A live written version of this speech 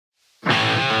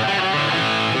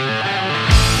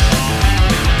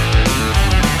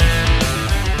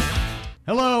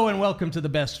Welcome to the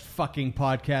best fucking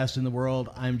podcast in the world.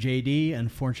 I'm JD.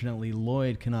 Unfortunately,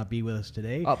 Lloyd cannot be with us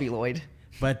today. I'll be Lloyd.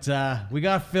 But we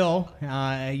got Phil.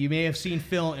 You may have seen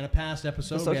Phil in a past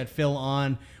episode. We had Phil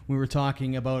on. We were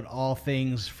talking about all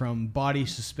things from body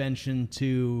suspension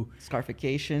to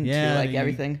scarification to like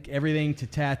everything to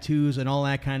tattoos and all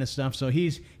that kind of stuff. So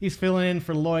he's filling in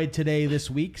for Lloyd today this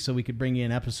week, so we could bring you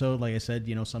an episode. Like I said,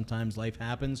 sometimes life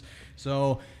happens.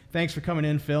 So thanks for coming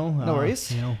in, Phil. No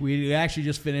worries. We actually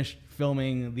just finished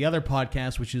filming the other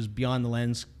podcast, which is Beyond the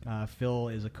Lens. Phil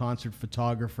is a concert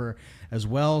photographer as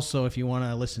well. So if you want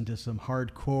to listen to some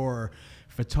hardcore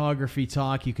photography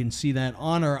talk, you can see that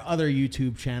on our other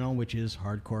YouTube channel, which is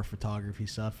hardcore photography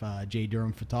stuff, J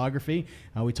Durham Photography.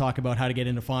 We talk about how to get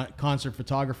into concert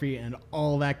photography and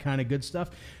all that kind of good stuff.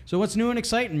 So what's new and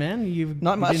exciting, man? You've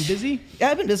Not much. been busy?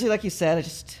 Yeah, I've been busy, like you said. I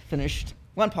just finished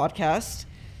one podcast.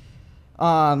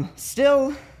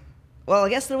 Well, I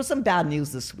guess there was some bad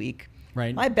news this week.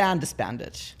 Right. My band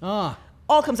disbanded. Ah.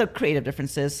 All comes out of creative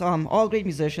differences. All great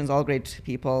musicians, all great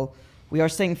people. We are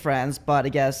staying friends, but I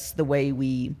guess the way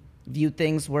we viewed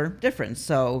things were different.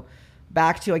 So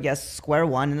back to, I guess, square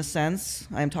one in a sense.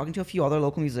 I'm talking to a few other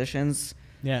local musicians.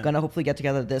 Yeah. Gonna hopefully get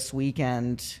together this week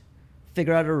and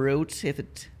figure out a route, if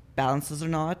it balances or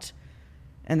not.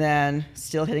 And then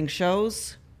still hitting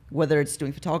shows, whether it's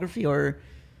doing photography or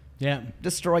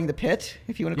destroying the pit,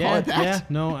 if you want to call it that. Yeah,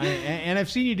 no, and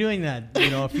I've seen you doing that,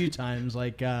 a few times.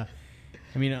 Like,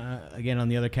 again, on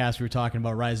the other cast, we were talking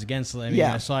about Rise Against.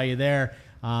 I saw you there.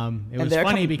 It was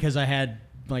funny because I had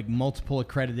like multiple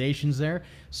accreditations there.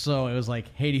 So it was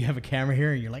like, hey, do you have a camera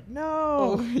here? And you're like, no.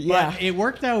 Oh, yeah. But it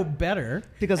worked out better.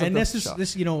 Because of this,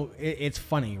 it's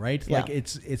funny, right? Yeah. Like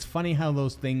it's funny how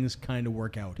those things kind of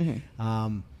work out.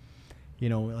 Mm-hmm.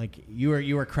 Like you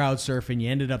were crowd surfing, you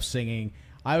ended up singing.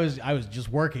 I was just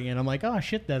working, and I'm like, oh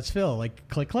shit, that's Phil. Like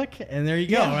click, click, and there you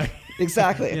go. Yeah, right?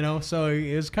 Exactly. So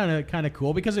it was kind of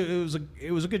cool because it was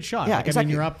a good shot. Yeah, like, exactly. I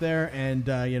mean, you're up there, and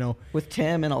with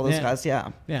Tim and all those guys.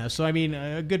 Yeah. Yeah. So I mean,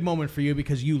 a good moment for you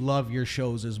because you love your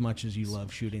shows as much as you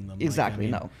love shooting them.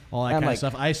 Exactly. All that kind of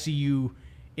stuff. I see you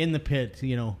in the pit.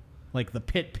 Like the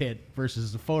pit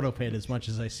versus the photo pit as much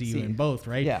as I see you in both,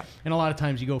 right? Yeah. And a lot of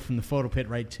times you go from the photo pit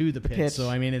right to the pit. So,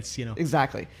 I mean, it's,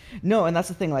 Exactly. No, and that's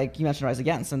the thing, like you mentioned Rise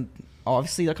Against, and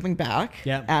obviously they're coming back.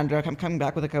 Yeah. And they're coming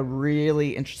back with like a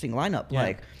really interesting lineup. Yeah.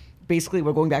 Like basically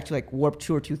we're going back to like Warped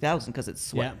Tour 2000 because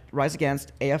it's Rise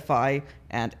Against, AFI,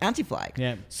 and Anti-Flag.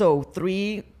 Yeah. So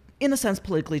 3, in a sense,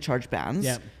 politically charged bands.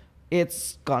 Yeah.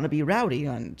 It's gonna be rowdy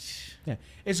and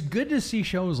it's good to see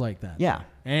shows like that. Yeah.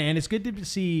 And it's good to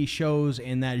see shows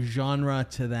in that genre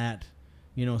to that,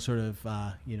 sort of,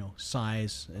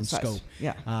 size and scope.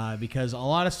 Yeah. Because a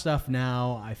lot of stuff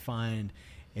now I find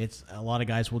it's a lot of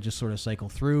guys will just sort of cycle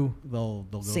through. They'll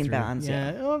go Same through bands.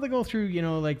 Yeah. They'll go through,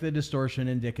 like the Distortion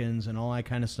and Dickens and all that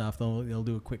kind of stuff. They'll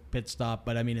do a quick pit stop,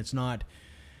 but I mean it's not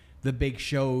the big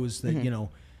shows that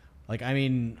Like, I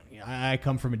mean, I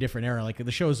come from a different era. Like,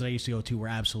 the shows that I used to go to were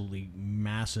absolutely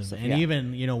massive. And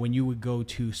even, when you would go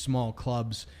to small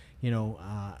clubs,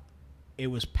 it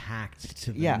was packed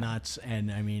to the nuts. And,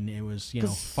 I mean, it was,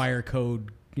 fire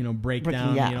code,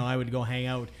 breakdown. I would go hang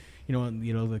out,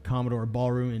 the Commodore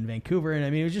Ballroom in Vancouver. And, I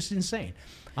mean, it was just insane.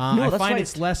 I find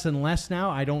it's less and less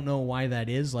now. I don't know why that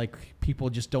is. Like, people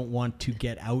just don't want to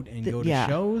get out and go to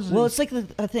shows. Well, it's like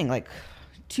the thing, like...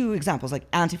 2 examples, like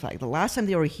Anti-Flag. The last time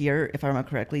they were here, if I remember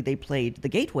correctly, they played the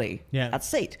Gateway at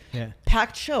State. Yeah.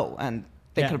 Packed show, and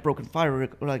they could have broken fire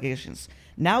regulations.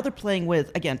 Now they're playing with,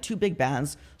 again, 2 big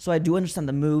bands, so I do understand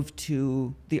the move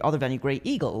to the other venue, Grey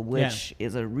Eagle, which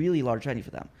is a really large venue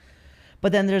for them.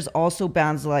 But then there's also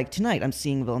bands like tonight, I'm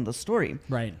seeing Villain the Story.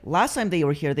 Right. Last time they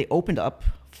were here, they opened up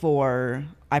for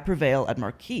I Prevail at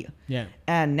Marquee. Yeah.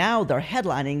 And now they're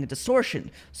headlining Distortion.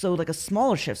 So like a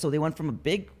smaller shift. So they went from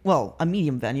a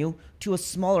medium venue to a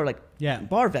smaller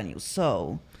bar venue.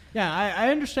 So yeah,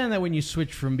 I understand that when you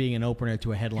switch from being an opener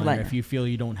to a headliner. If you feel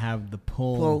you don't have the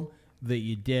pull that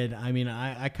you did. I mean,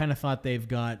 I kind of thought they've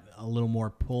got a little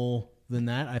more pull than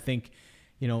that. I think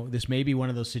this may be one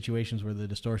of those situations where the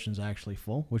Distortion's actually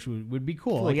full, which would be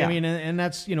cool. I mean, and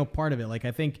that's, part of it. Like,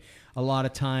 I think a lot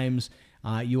of times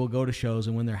you will go to shows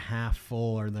and when they're half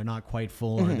full or they're not quite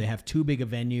full or they have too big a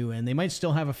venue and they might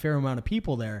still have a fair amount of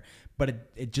people there,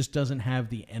 but it just doesn't have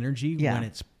the energy when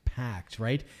it's packed,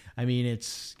 right? I mean,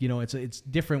 it's, it's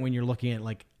different when you're looking at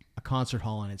like a concert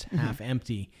hall and it's half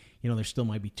empty. There still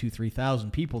might be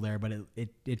 2,000-3,000 people there, but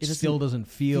it still doesn't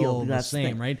feel the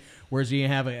same, right? Whereas you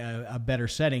have a better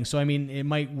setting. So, I mean, it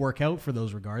might work out for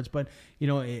those regards, but,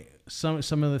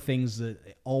 some of the things that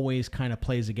always kind of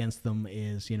plays against them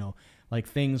is, like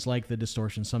things like the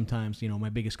Distortion. Sometimes, my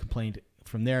biggest complaint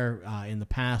from there in the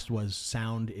past was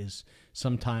sound is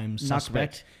sometimes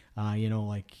suspect. You know,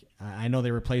 like I know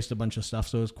they replaced a bunch of stuff,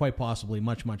 so it's quite possibly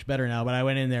much, much better now. But I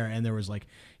went in there and there was like,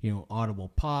 you know, audible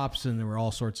pops and there were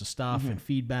all sorts of stuff and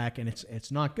feedback, and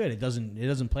it's not good. It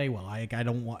doesn't play well. I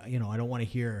don't want, you know, I don't want to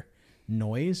hear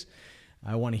noise.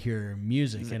 I want to hear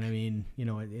music. And I mean, you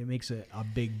know, it makes a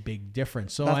big, big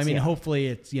difference. So, I mean, hopefully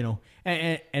it's, you know,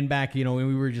 and back, you know, when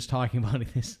we were just talking about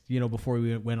this, you know, before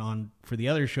we went on for the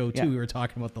other show too, we were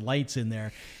talking about the lights in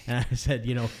there. And I said,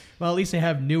 you know, well, at least they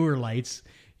have newer lights,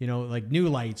 you know, like new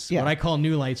lights. What I call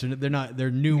new lights, they're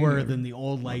newer than the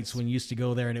old lights when you used to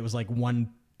go there and it was like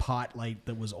one pot light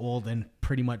that was old and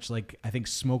pretty much like, I think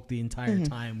smoked the entire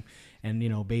time. And, you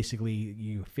know, basically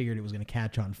you figured it was going to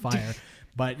catch on fire.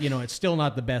 But, you know, it's still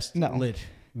not the best lit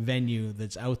venue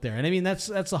that's out there. And I mean, that's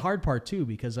the hard part too,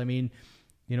 because I mean,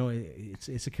 you know,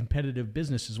 it's a competitive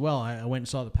business as well. I went and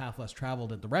saw the Path Less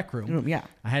Traveled at the Rec Room. Yeah.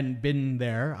 I hadn't been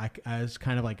there. I was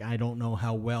kind of like, I don't know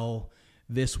how well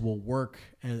this will work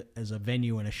as a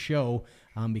venue and a show,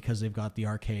 because they've got the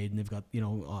arcade and they've got, you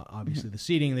know, obviously the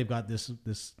seating. They've got this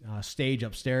stage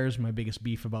upstairs. My biggest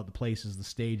beef about the place is the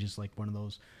stage is like one of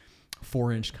those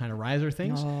 4-inch kind of riser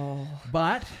things.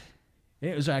 But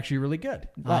it was actually really good.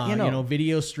 You know,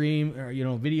 video stream, or, you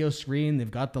know, video screen. They've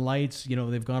got the lights. You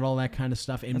know, they've got all that kind of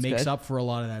stuff. It makes up for a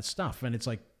lot of that stuff, and it's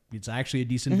like it's actually a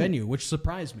decent venue, which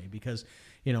surprised me because,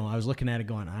 you know, I was looking at it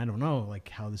going, I don't know, like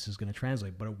how this is going to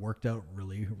translate, but it worked out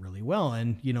really, really well.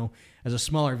 And, you know, as a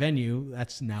smaller venue,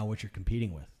 that's now what you're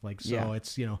competing with. Like, so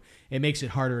it's, you know, it makes it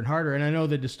harder and harder. And I know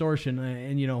the Distortion,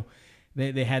 and you know,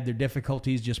 they had their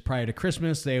difficulties just prior to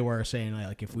Christmas. They were saying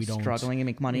like, if we don't struggling to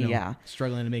make money, you know,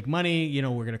 struggling to make money, you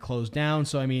know, we're going to close down.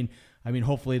 So I mean,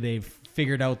 hopefully they've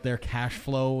figured out their cash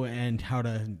flow and how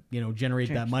to, you know,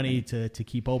 generate that money to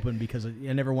keep open, because I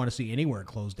never want to see anywhere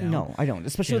closed down. No, I don't,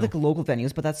 especially with like local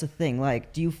venues. But that's the thing.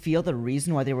 Like, do you feel the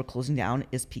reason why they were closing down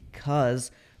is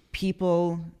because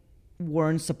people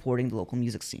weren't supporting the local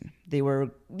music scene? They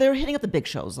were hitting up the big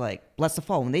shows like Bless the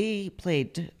Fall. When they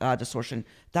played Distortion,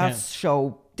 that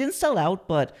show didn't sell out,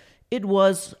 but it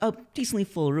was a decently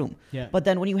full room. But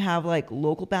then when you have like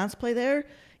local bands play there,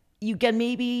 you get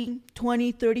maybe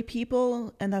 20, 30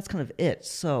 people, and that's kind of it.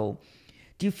 So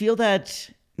do you feel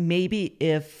that maybe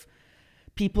if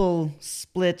people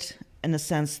split, in a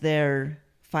sense, their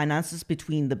finances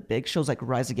between the big shows like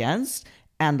Rise Against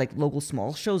and like local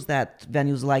small shows, that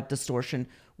venues like Distortion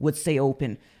would stay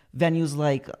open? Venues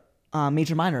like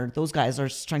Major Minor, those guys are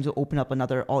trying to open up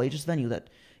another all ages venue, that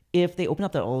if they open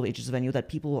up that all ages venue, that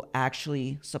people will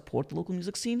actually support the local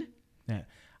music scene? Yeah.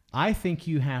 I think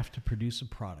you have to produce a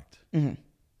product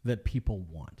that people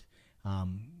want.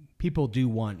 People do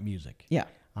want music. Yeah.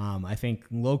 I think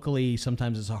locally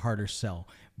sometimes it's a harder sell,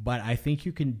 but I think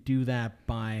you can do that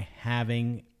by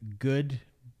having good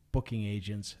booking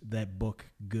agents that book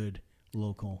good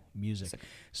local music.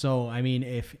 So, I mean,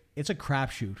 if it's a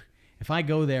crapshoot, if I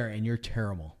go there and you're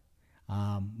terrible,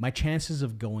 my chances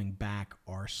of going back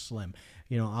are slim.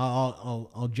 You know,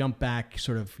 I'll jump back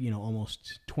sort of, you know,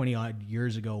 almost 20 odd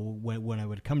years ago when I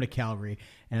would come to Calgary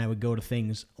and I would go to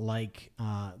things like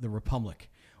the Republic,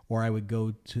 or I would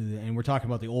go to and we're talking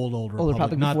about the old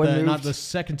Republic, not the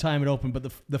second time it opened,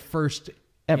 but the first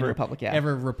ever Republic,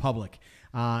 ever Republic.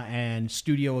 And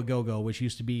Studio A Go Go, which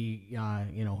used to be,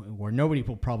 you know, where nobody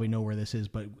will probably know where this is,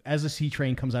 but as the C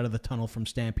train comes out of the tunnel from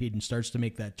Stampede and starts to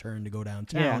make that turn to go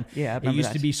downtown, it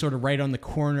used to be sort of right on the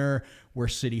corner where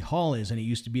City Hall is, and it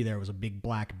used to be there was a big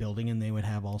black building, and they would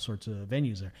have all sorts of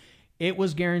venues there. It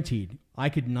was guaranteed. I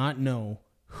could not know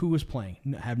who was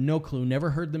playing, have no clue,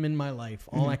 never heard them in my life,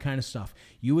 all that kind of stuff.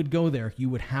 You would go there, you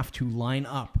would have to line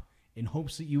up in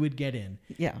hopes that you would get in.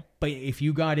 Yeah. But if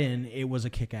you got in, it was a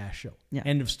kick-ass show. Yeah.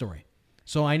 End of story.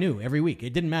 So I knew every week.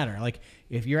 It didn't matter. Like,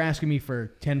 if you're asking me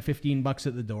for $10, $15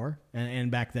 at the door,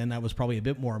 and back then that was probably a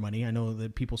bit more money. I know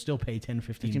that people still pay $10,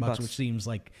 $15, which seems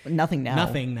like nothing now.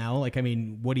 Nothing now. Like, I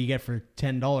mean, what do you get for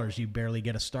 $10? You barely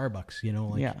get a Starbucks, you know?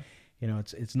 Like, you know,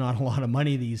 it's not a lot of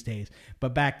money these days.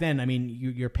 But back then, I mean,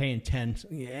 you're paying 10,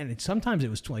 and sometimes it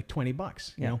was like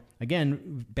 $20, you know?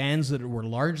 Again, bands that were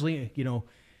largely, you know,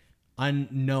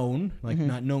 unknown, like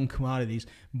not known commodities,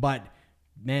 but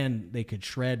man, they could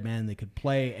shred, man, they could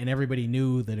play, and everybody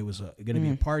knew that it was going to be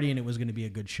a party and it was going to be a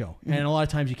good show. And a lot of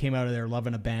times you came out of there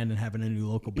loving a band and having a new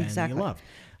local band that you loved.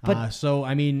 But so,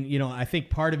 I mean, you know, I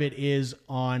think part of it is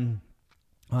on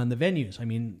the venues. I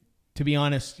mean, to be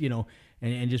honest, you know,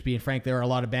 and just being frank, there are a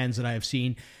lot of bands that I have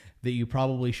seen that you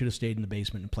probably should have stayed in the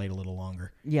basement and played a little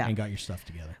longer and got your stuff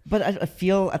together. But I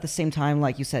feel at the same time,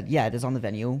 like you said, yeah, it is on the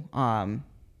venue.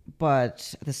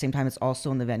 But at the same time, it's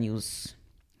also in the venue's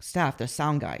staff, their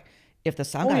sound guy. if the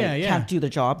sound guy can't do the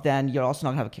job, then you're also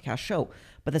not gonna have a kick-ass show.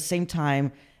 But at the same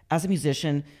time, as a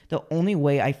musician, the only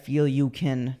way I feel you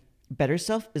can better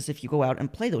yourself is if you go out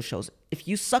and play those shows. If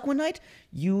you suck one night,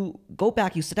 you go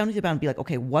back, you sit down with the band and be like,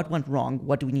 okay, what went wrong?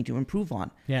 What do we need to improve on?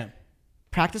 Yeah.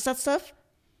 Practice that stuff.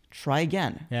 Try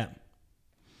again. Yeah.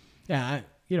 Yeah.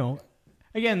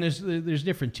 Again, there's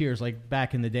different tiers. Like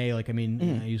back in the day, like, I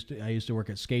mean, I used to work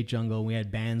at Skate Jungle. And we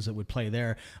had bands that would play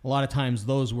there. A lot of times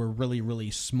those were really,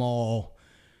 really small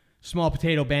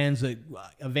potato bands that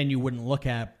a venue wouldn't look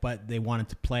at, but they wanted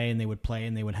to play, and they would play,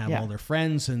 and they would have all their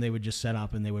friends, and they would just set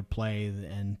up and they would play,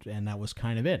 and that was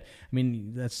kind of it. I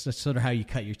mean, that's sort of how you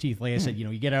cut your teeth. Like I said,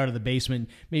 you get out of the basement,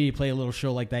 maybe you play a little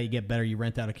show like that, you get better, you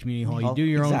rent out a community hall, you do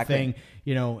your own thing.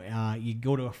 You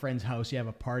go to a friend's house, you have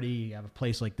a party, you have a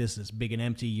place like this that's big and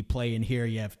empty, you play in here,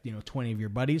 you have 20 of your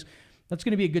buddies. That's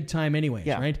going to be a good time anyways,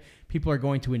 right? People are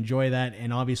going to enjoy that,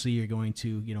 and obviously you're going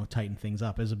to, tighten things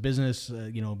up. As a business,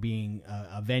 being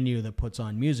a venue that puts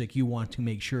on music, you want to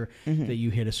make sure that you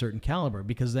hit a certain caliber,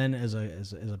 because then as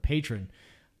a patron,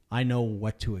 I know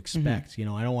what to expect. I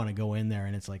don't want to go in there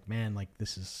and it's like, man, like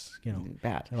this is,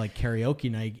 bad. Like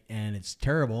karaoke night and it's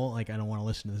terrible. Like I don't want to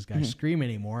listen to this guy scream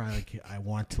anymore. I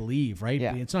want to leave, right?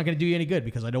 Yeah. It's not going to do you any good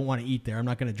because I don't want to eat there. I'm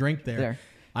not going to drink there.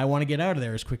 I want to get out of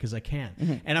there as quick as I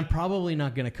can. And I'm probably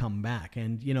not going to come back.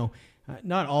 And,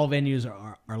 not all venues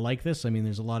are like this. I mean,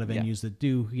 there's a lot of venues that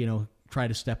do, try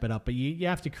to step it up, but you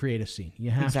have to create a scene.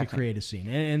 You have to create a scene.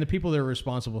 And the people that are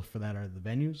responsible for that are the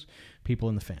venues, people,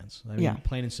 and the fans. I mean,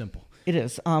 plain and simple. It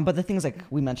is. But the things like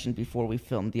we mentioned before we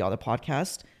filmed the other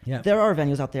podcast, there are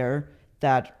venues out there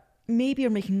that maybe are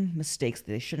making mistakes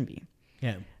that they shouldn't be.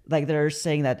 Yeah. Like they're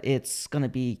saying that it's going to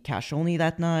be cash only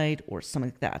that night or something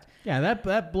like that. Yeah,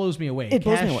 that blows me away.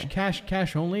 Blows me away.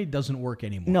 Cash only doesn't work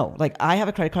anymore. No, like I have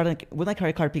a credit card with my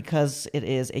credit card because it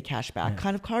is a cashback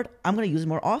kind of card. I'm going to use it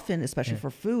more often, especially for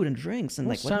food and drinks and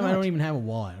most of the time I don't even have a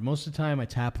wallet. Most of the time I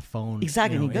tap a phone.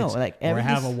 Exactly, or I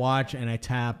have a watch and I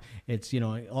tap. It's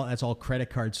that's all credit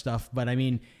card stuff. But I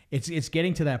mean, it's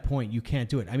getting to that point. You can't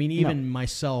do it. I mean, even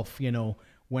myself,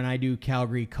 when I do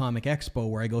Calgary Comic Expo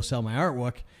where I go sell my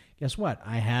artwork, guess what?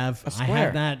 I have a square.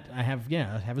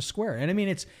 And I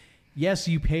mean, yes,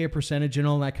 you pay a percentage and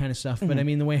all that kind of stuff, but I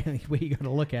mean, the way you got to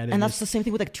look at it. And that's the same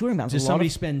thing with like touring bands. Does somebody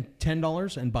spend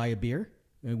 $10 and buy a beer,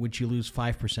 which you lose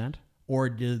 5%? Or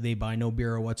do they buy no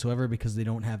beer whatsoever because they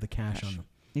don't have the cash on them?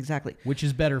 Exactly. Which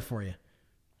is better for you?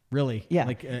 Really? Yeah.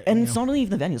 And it's not only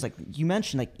even the venues. Like you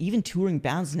mentioned, like even touring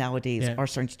bands nowadays are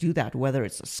starting to do that, whether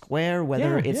it's a Square,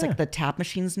 whether it's like the tap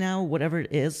machines now, whatever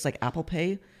it is, like Apple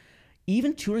Pay.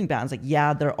 Even touring bands, like,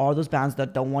 there are those bands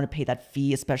that don't want to pay that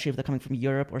fee, especially if they're coming from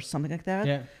Europe or something like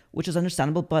that, which is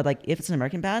understandable. But like if it's an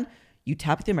American band, you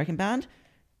tap with the American band,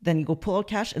 then you go pull out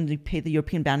cash and you pay the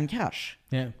European band in cash.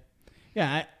 Yeah.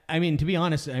 Yeah. I mean, to be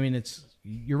honest, I mean,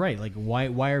 you're right. Like,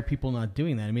 why are people not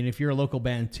doing that? I mean, if you're a local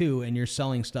band too and you're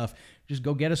selling stuff, just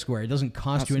go get a Square. It doesn't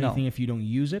cost you anything if you don't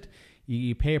use it.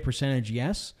 You pay a percentage,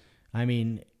 yes. I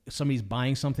mean, somebody's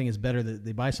buying something, is better that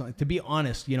they buy something. To be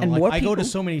honest, I go to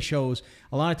so many shows.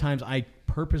 A lot of times I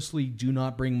purposely do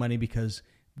not bring money because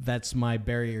that's my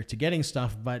barrier to getting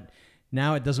stuff. But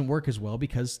now it doesn't work as well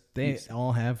because they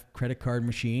all have credit card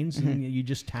machines and you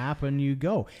just tap and you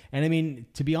go. And I mean,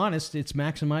 to be honest, it's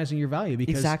maximizing your value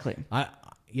because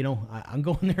I'm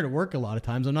going there to work a lot of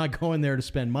times. I'm not going there to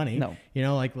spend money.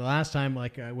 No. Like the last time,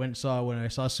 like when I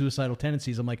saw Suicidal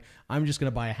Tendencies, I'm like, I'm just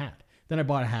going to buy a hat. Then I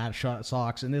bought a hat,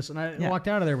 socks, and this, and I walked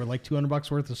out of there with like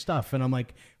 $200 worth of stuff. And I'm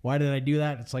like, why did I do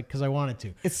that? It's like, because I wanted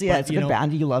to. It's a good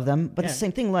band. You love them. But the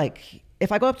same thing, like,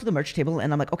 if I go up to the merch table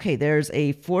and I'm like, okay, there's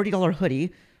a $40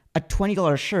 hoodie, a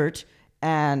 $20 shirt,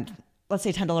 and let's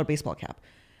say $10 baseball cap.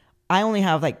 I only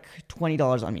have like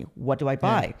 $20 on me. What do I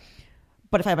buy? Yeah.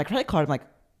 But if I have my credit card, I'm like,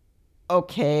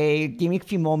 okay, give me a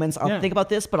few moments. I'll think about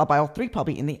this, but I'll buy all three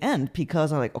probably in the end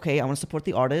because I'm like, okay, I want to support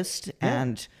the artist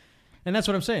And that's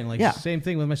what I'm saying. Like, same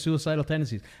thing with my Suicidal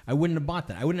Tendencies. I wouldn't have bought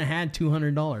that. I wouldn't have had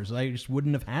 $200. I just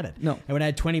wouldn't have had it. No. I would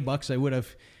have had $20. I would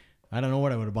have, I don't know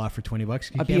what I would have bought for $20.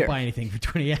 You can't buy anything for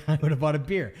 20. Yeah, I would have bought a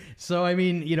beer. So, I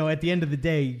mean, at the end of the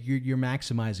day, you're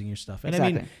maximizing your stuff. And I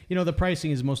mean, the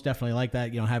pricing is most definitely like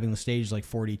that. Having the stage like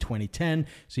 40, 20, 10.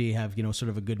 So you have, sort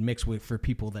of a good mix for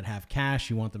people that have cash.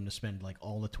 You want them to spend like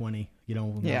all the 20. You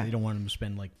don't want them to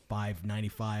spend like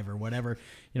 $5.95 or whatever.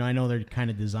 I know they're kind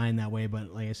of designed that way,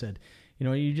 but like I said,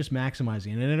 you're just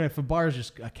maximizing it. And if a bar is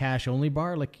just a cash only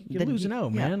bar, like you're losing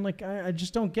out, man. Like I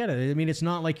just don't get it. I mean, it's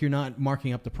not like you're not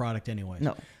marking up the product anyways.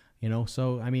 No.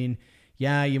 So I mean,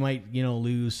 you might,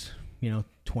 lose,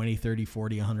 $20, $30,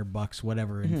 $40, $100,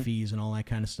 whatever in fees and all that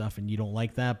kind of stuff, and you don't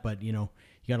like that, but you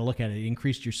got to look at it. It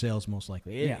increased your sales most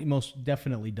likely. It most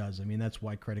definitely does. I mean, that's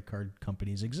why credit card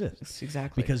companies exist.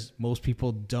 Exactly. Because most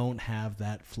people don't have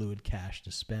that fluid cash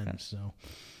to spend. So,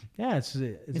 yeah, it's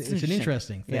an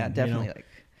interesting thing. Yeah, definitely.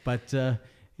 But,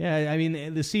 yeah, I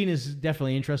mean, the scene is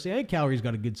definitely interesting. I think Calgary's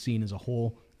got a good scene as a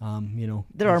whole.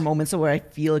 There are moments where I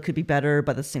feel it could be better,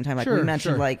 but at the same time, like we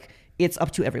mentioned, like it's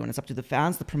up to everyone. It's up to the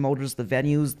fans, the promoters, the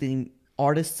venues, the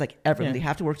artists, like everyone. They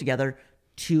have to work together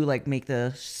to like make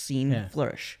the scene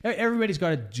flourish. Everybody's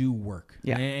got to do work.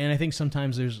 Yeah. And I think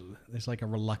sometimes there's like a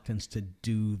reluctance to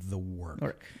do the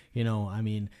work. I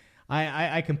mean,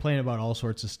 I complain about all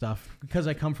sorts of stuff because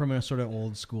I come from a sort of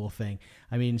old school thing.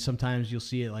 I mean, sometimes you'll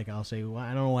see it like I'll say, well, I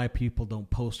don't know why people don't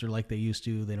poster like they used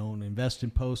to. They don't invest in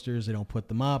posters. They don't put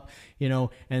them up,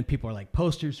 and people are like,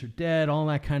 posters are dead, all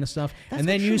that kind of stuff. And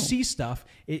then you see stuff.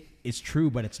 It's true,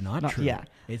 but it's not true. Yeah.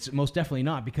 It's most definitely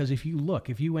not, because if you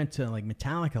went to like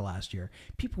Metallica last year,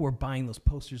 people were buying those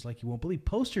posters like you won't believe.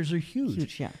 Posters are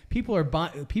huge. Yeah. People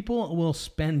will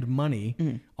spend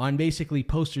money on basically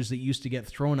posters that used to get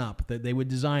thrown up, that they would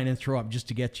design and throw up just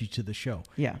to get you to the show.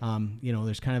 Yeah.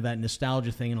 There's kind of that nostalgia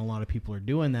thing, and a lot of people are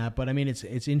doing that. But I mean,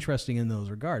 it's interesting in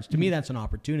those regards. To me, that's an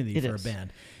opportunity for a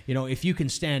band. If you can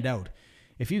stand out,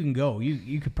 if you can go,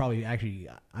 you could probably actually,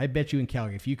 I bet you in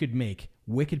Calgary, if you could make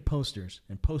wicked posters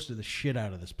and poster the shit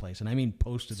out of this place, and I mean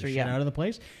poster the shit out of the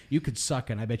place, you could suck,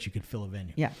 and I bet you could fill a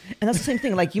venue. Yeah, and that's the same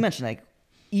thing. Like you mentioned, like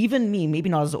even me, maybe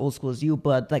not as old school as you,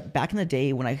 but like back in the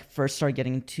day when I first started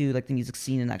getting into like the music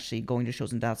scene and actually going to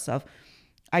shows and that stuff,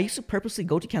 I used to purposely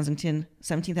go to Kensington,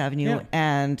 17th Avenue,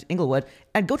 and Inglewood,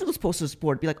 and go to those posters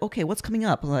board, be like, okay, what's coming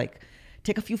up? Like,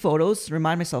 take a few photos,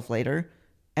 remind myself later,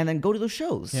 and then go to those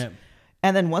shows. Yeah.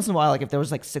 And then once in a while, like if there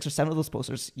was like 6 or 7 of those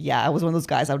posters, I was one of those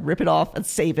guys. I would rip it off and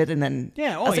save it, and then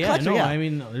I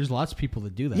mean, there's lots of people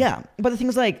that do that. Yeah, but the thing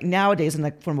is, like nowadays, and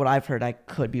like from what I've heard, I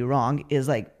could be wrong, is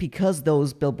like because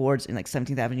those billboards in like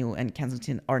 17th Avenue and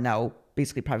Kensington are now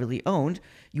basically privately owned,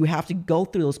 you have to go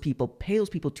through those people, pay those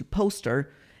people to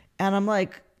poster, and I'm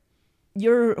like,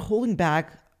 you're holding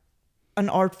back an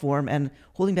art form and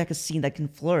holding back a scene that can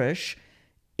flourish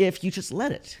if you just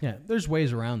let it. Yeah, there's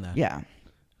ways around that. Yeah.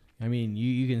 I mean,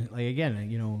 you can, like,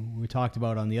 again, we talked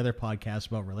about on the other podcast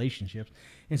about relationships.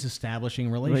 It's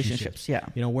establishing relationships. Yeah.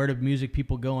 Where do music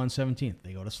people go on 17th?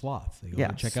 They go to Sloth. They go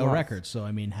to check out records. So,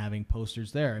 I mean, having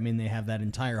posters there. I mean, they have that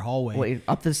entire hallway.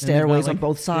 Up the stairways on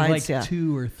both sides. Like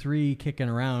 2 or 3 kicking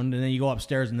around. And then you go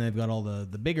upstairs and they've got all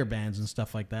the bigger bands and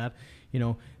stuff like that.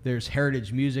 There's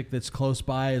heritage music that's close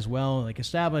by as well. Like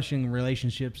establishing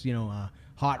relationships,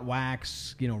 Hot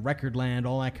Wax, Recordland,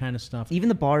 all that kind of stuff. Even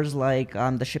the bars like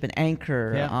the Ship and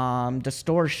Anchor,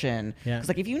 Distortion. Yeah. Because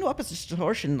like if you know up at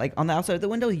Distortion, like on the outside of the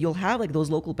window, you'll have like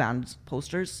those local band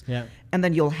posters. Yeah. And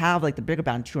then you'll have like the bigger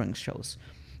band touring shows.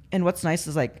 And what's nice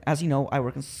is like, as you know, I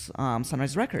work in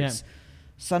Sunrise Records. Yeah.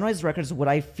 Sunrise Records, what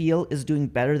I feel is doing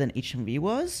better than HMV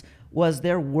was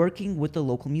they're working with the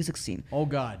local music scene. Oh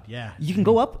God, yeah. You can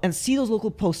go up and see those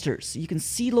local posters. You can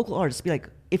see local artists. Be like,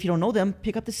 if you don't know them,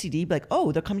 pick up the CD. Be like,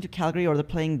 oh, they're coming to Calgary or they're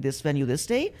playing this venue this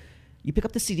day. You pick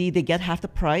up the CD, they get half the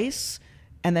price,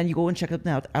 and then you go and check them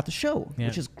out at the show,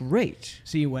 which is great.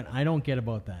 See, what I don't get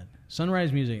about that,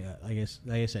 Sunrise Music, I guess,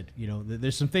 like I said,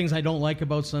 there's some things I don't like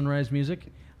about Sunrise Music.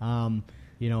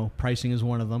 Pricing is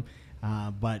one of them.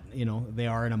 But, they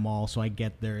are in a mall, so I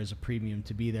get there is a premium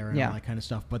to be there and all that kind of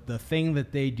stuff. But the thing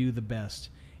that they do the best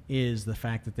is the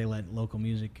fact that they let local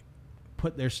music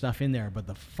put their stuff in there. But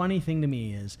the funny thing to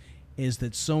me is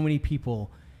that so many people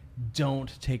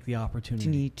don't take the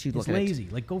opportunity. It's lazy.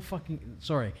 Like, go fucking...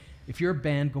 Sorry. If you're a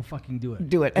band, go fucking do it.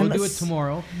 Do it. Go do it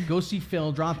tomorrow. Go see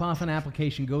Phil. Drop off an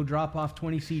application. Go drop off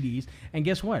 20 CDs. And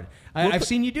guess what? I've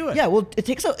seen you do it. Yeah, well, it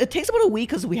takes about a week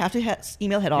because we have to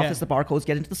email head office, the barcodes,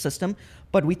 get into the system.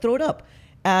 But we throw it up.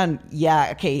 And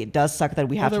it does suck that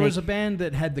we have to. There was a band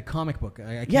that had the comic book.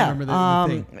 I can't remember the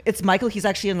thing. It's Michael. He's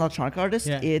actually an electronic artist.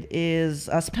 Yeah. It is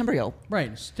Septembrio.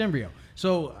 Right, Septembrio.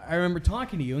 So I remember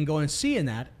talking to you and going and seeing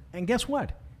that. And guess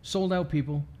what? Sold out,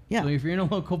 people. Yeah. So if you're in a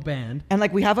local band. And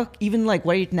like we have even like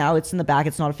right now, it's in the back.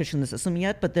 It's not officially in the system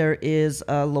yet, but there is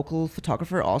a local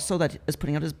photographer also that is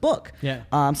putting out his book. Yeah.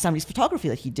 70s photography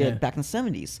that he did back in the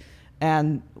 70s.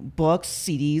 And books,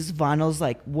 CDs, vinyls,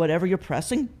 like whatever you're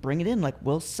pressing, bring it in. Like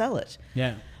we'll sell it.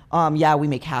 Yeah. We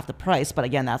make half the price, but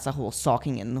again, that's a whole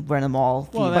stalking and we're in the mall.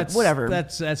 But whatever.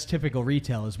 That's typical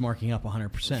retail is marking up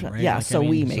 100%, right? Yeah. Like,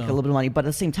 we make a little bit of money, but at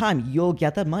the same time, you'll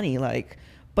get that money. Like,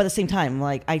 but at the same time,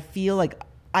 like I feel like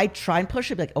I try and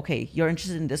push it, like, okay, you're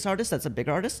interested in this artist, that's a big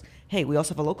artist. Hey, we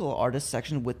also have a local artist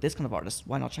section with this kind of artist.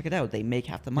 Why not check it out? They make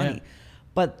half the money. Yeah.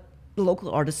 But the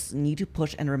local artists need to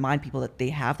push and remind people that they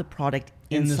have the product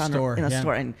in the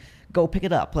store, and go pick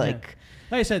it up. Like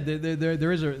I said,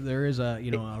 there is a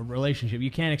a relationship.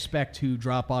 You can't expect to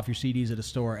drop off your CDs at a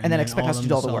store and then expect us to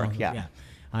do all the work. Yeah.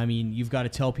 I mean, you've got to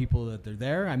tell people that they're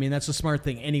there. I mean, that's a smart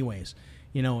thing, anyways.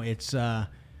 It's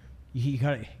you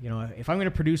got if I'm going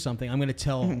to produce something, I'm going to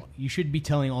tell. You should be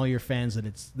telling all your fans that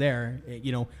it's there.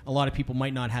 A lot of people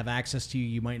might not have access to you.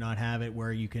 You might not have it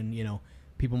where you can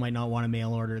people might not want to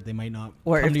mail order. They might not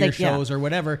come to your shows or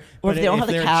whatever. Or if they don't have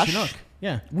the cash, Chinook,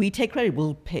 we take credit.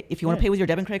 We'll pay if you want to pay with your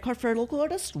debit and credit card for a local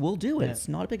artist. We'll do it. It's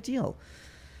not a big deal.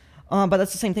 But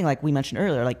that's the same thing, like we mentioned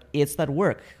earlier. Like it's that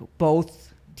work.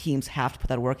 Both teams have to put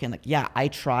that work in. Like I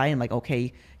try and like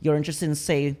okay, you're interested in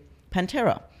say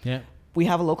Pantera. Yeah. We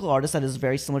have a local artist that is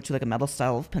very similar to like a metal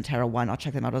style of Pantera. Why not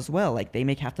check them out as well? Like they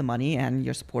make half the money and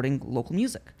you're supporting local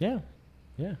music. Yeah.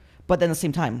 But then at the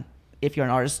same time, if you're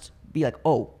an artist, be like,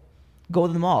 oh, go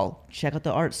to the mall, check out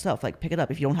the art stuff, like pick it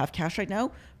up. If you don't have cash right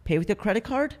now, pay with your credit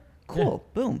card. Cool.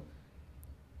 Yeah. Boom.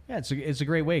 Yeah, it's a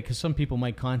great way because some people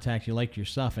might contact you, like your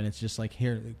stuff, and it's just like,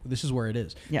 here, this is where it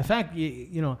is. Yeah. The fact,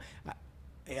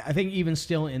 I think even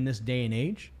still in this day and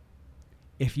age,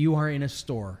 if you are in a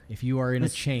store, if you are in a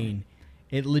chain,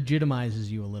 it legitimizes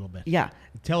you a little bit. Yeah.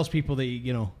 It tells people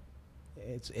that,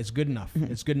 it's good enough.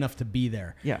 Mm-hmm. It's good enough to be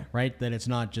there. Yeah. Right? That it's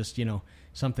not just,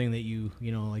 something that you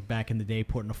like back in the day,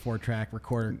 put in a 4-track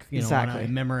recorder, exactly. on a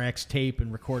Memorex tape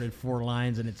and recorded 4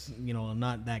 lines, and it's,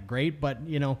 not that great, but,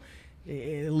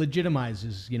 it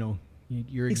legitimizes,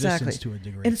 your existence to a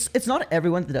degree. And it's not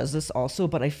everyone that does this also,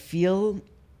 but I feel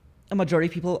a majority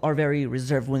of people are very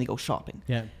reserved when they go shopping.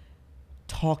 Yeah.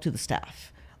 Talk to the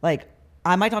staff. Like,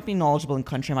 I might not be knowledgeable in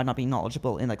country, I might not be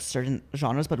knowledgeable in like certain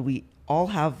genres, but we all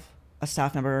have a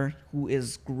staff member who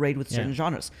is great with certain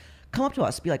genres. Come up to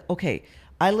us, be like, okay,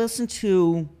 I listened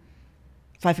to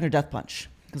Five Finger Death Punch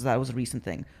because that was a recent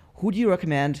thing. Who do you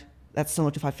recommend that's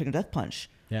similar to Five Finger Death Punch?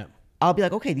 Yeah. I'll be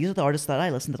like, okay, these are the artists that I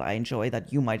listen that I enjoy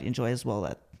that you might enjoy as well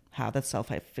that have that style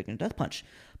Five Finger Death Punch.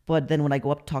 But then when I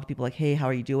go up to talk to people like, hey, how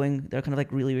are you doing? They're kind of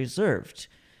like really reserved.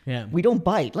 Yeah. We don't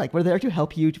bite. Like we're there to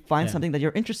help you to find something that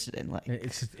you're interested in. Like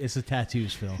it's the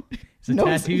tattoos, Phil. It's the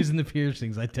tattoos and the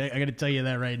piercings. I got to tell you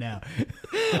that right now.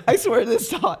 I swear it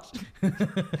is not.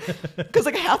 Because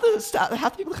like half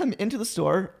the people that come into the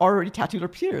store are already tattooed or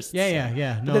pierced.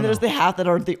 Yeah. No, then there's the half that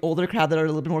are the older crowd that are a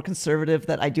little bit more conservative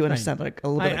that I do understand like a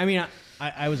little bit. I mean,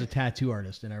 I was a tattoo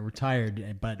artist and I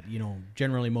retired, but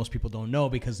generally most people don't know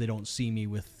because they don't see me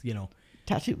with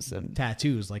tattoos.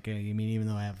 Like even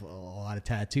though I have a lot of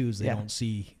tattoos, they don't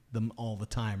see them all the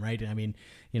time, right? I mean,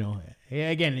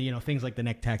 again, things like the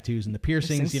neck tattoos and the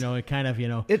piercings, it kind of,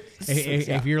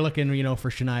 if you're looking, for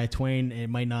Shania Twain, it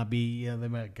might not be, they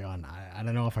might go, I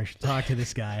don't know if I should talk to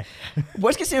this guy.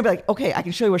 Worst case scenario, be like, okay, I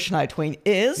can show you where Shania Twain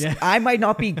is. Yeah. I might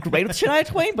not be great with Shania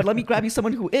Twain, but let me grab you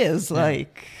someone who is. Yeah.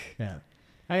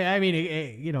 I mean,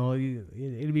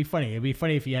 it'd be funny. It'd be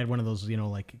funny if you had one of those,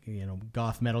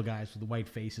 goth metal guys with the white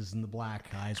faces and the black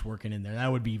eyes working in there. That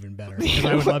would be even better.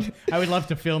 I would love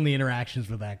to film the interactions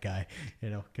with that guy,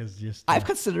 because just... I've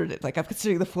considered it. Like, I've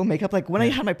considered the full makeup. Like, when I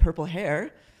had my purple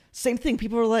hair, same thing.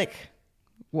 People were like,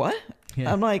 what?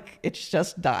 Yeah. I'm like, it's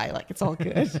just dye. Like, it's all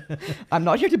good. I'm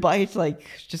not here to bite. Like,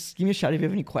 just give me a shout if you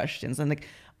have any questions. And, like,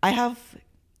 I have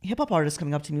hip-hop artists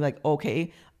coming up to me like,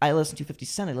 okay, I listen to 50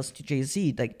 Cent, I listen to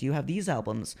Jay-Z, like, do you have these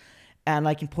albums? And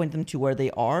I can point them to where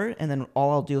they are, and then all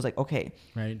I'll do is like, okay,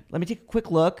 right, let me take a quick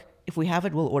look. If we have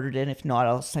it, we'll order it in. If not,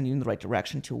 I'll send you in the right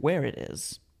direction to where it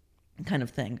is, kind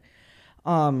of thing.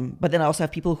 But then I also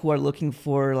have people who are looking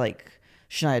for, like,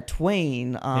 Shania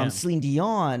Twain, Celine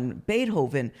Dion,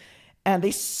 Beethoven, and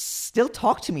they still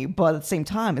talk to me, but at the same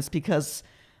time, it's because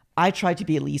I try to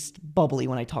be at least bubbly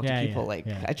when I talk to people. I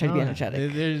try to be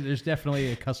energetic. There's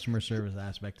definitely a customer service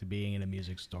aspect to being in a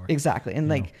music store. Exactly.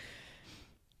 And the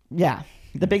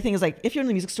big thing is, like, if you're in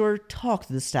the music store, talk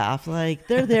to the staff. Like,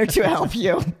 they're there to help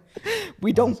you.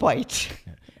 We don't bite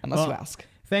unless you ask.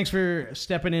 Thanks for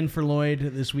stepping in for Lloyd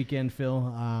this weekend, Phil.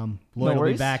 Lloyd will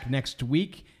be back next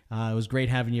week. It was great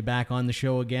having you back on the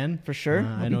show again. For sure.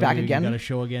 I know back again. You got a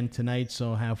show again tonight,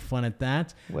 so have fun at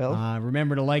that. Will.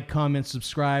 Remember to like, comment,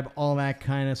 subscribe, all that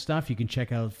kind of stuff. You can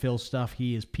check out Phil's stuff.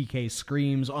 He is PK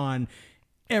Screams on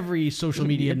every social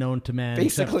media known to man.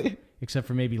 Basically. Except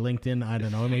for maybe LinkedIn. I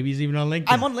don't know. Maybe he's even on LinkedIn.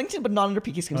 I'm on LinkedIn, but not under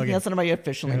PK Screams. Okay. That's under my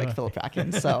official name, like Philip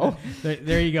Bracken. So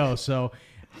there you go. So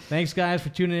thanks, guys, for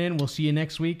tuning in. We'll see you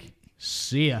next week.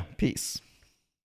 See ya. Peace.